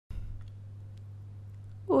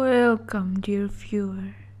Welcome, dear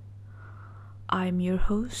viewer. I'm your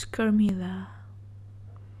host, Carmilla.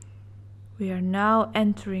 We are now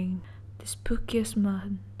entering the spookiest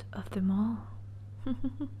month of them all.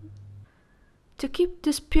 To keep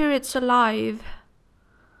the spirits alive,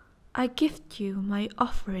 I gift you my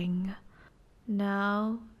offering.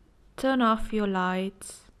 Now, turn off your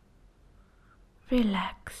lights,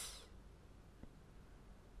 relax,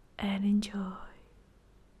 and enjoy.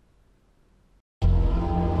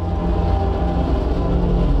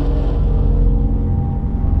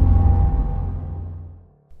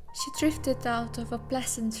 She drifted out of a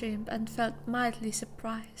pleasant dream and felt mildly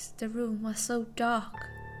surprised. The room was so dark.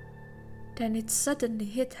 Then it suddenly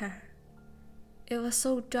hit her. It was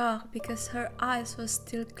so dark because her eyes were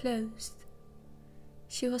still closed.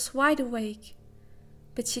 She was wide awake,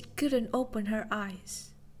 but she couldn't open her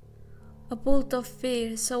eyes. A bolt of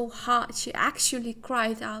fear so hard she actually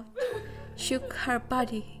cried out, shook her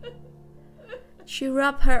body. She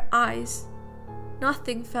rubbed her eyes.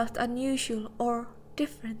 Nothing felt unusual or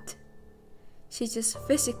different. She just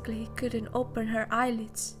physically couldn't open her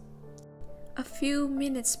eyelids. A few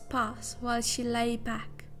minutes passed while she lay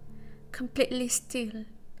back, completely still.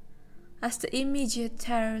 As the immediate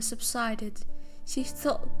terror subsided, she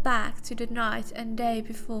thought back to the night and day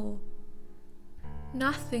before.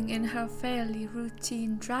 Nothing in her fairly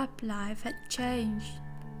routine drab life had changed.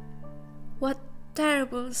 What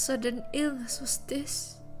terrible sudden illness was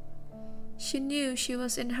this? She knew she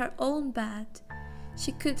was in her own bed.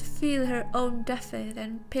 She could feel her own duvet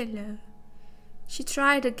and pillow. She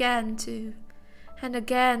tried again and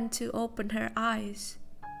again to open her eyes,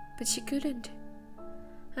 but she couldn't.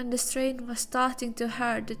 And the strain was starting to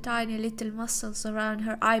hurt the tiny little muscles around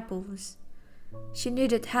her eyeballs. She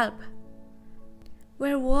needed help.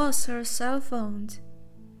 Where was her cell phone?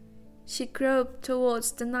 She groped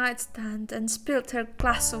towards the nightstand and spilled her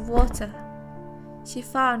glass of water. She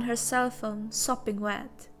found her cell phone sopping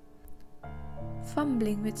wet.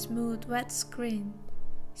 Fumbling with smooth, wet screen,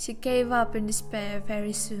 she gave up in despair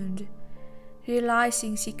very soon,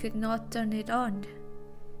 realizing she could not turn it on.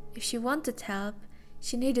 If she wanted help,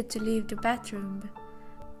 she needed to leave the bedroom,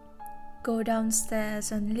 go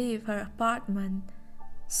downstairs and leave her apartment,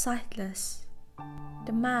 sightless.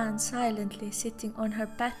 The man silently sitting on her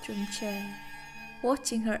bedroom chair,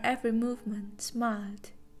 watching her every movement, smiled.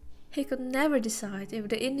 He could never decide if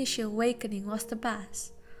the initial awakening was the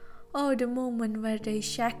best, or the moment where they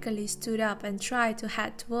shakily stood up and tried to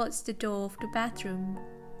head towards the door of the bedroom.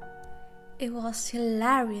 It was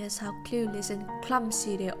hilarious how clueless and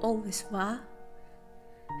clumsy they always were,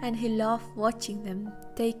 and he loved watching them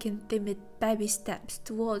taking timid baby steps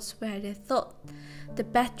towards where they thought the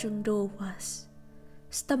bedroom door was,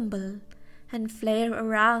 stumble and flare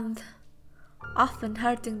around, often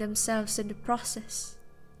hurting themselves in the process.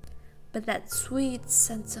 But that sweet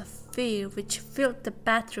sense of fear which filled the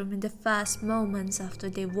bedroom in the first moments after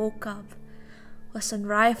they woke up was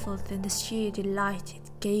unrivaled in the sheer delight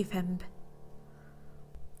it gave him.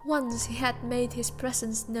 Once he had made his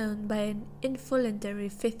presence known by an involuntary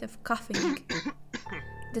fit of coughing.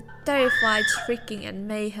 The terrified shrieking and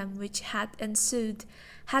mayhem which had ensued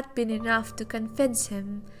had been enough to convince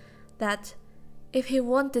him that if he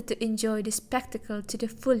wanted to enjoy the spectacle to the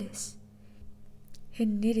fullest, he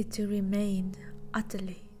needed to remain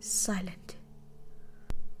utterly silent.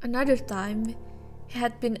 Another time, he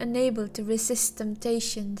had been unable to resist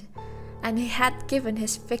temptation, and he had given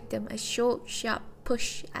his victim a short, sharp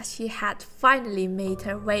push as she had finally made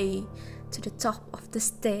her way to the top of the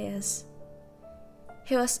stairs.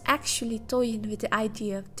 He was actually toying with the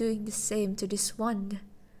idea of doing the same to this one.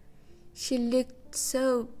 She looked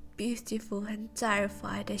so beautiful and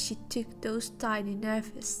terrified as she took those tiny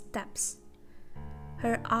nervous steps,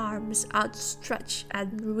 her arms outstretched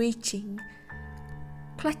and reaching,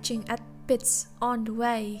 clutching at bits on the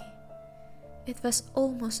way. It was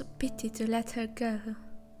almost a pity to let her go.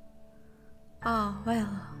 Ah,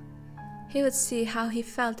 well, he would see how he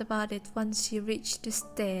felt about it once she reached the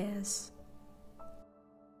stairs.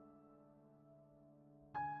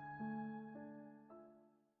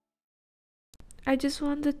 I just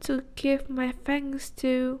wanted to give my thanks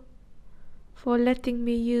for letting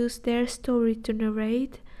me use their story to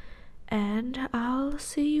narrate, and I'll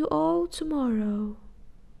see you all tomorrow.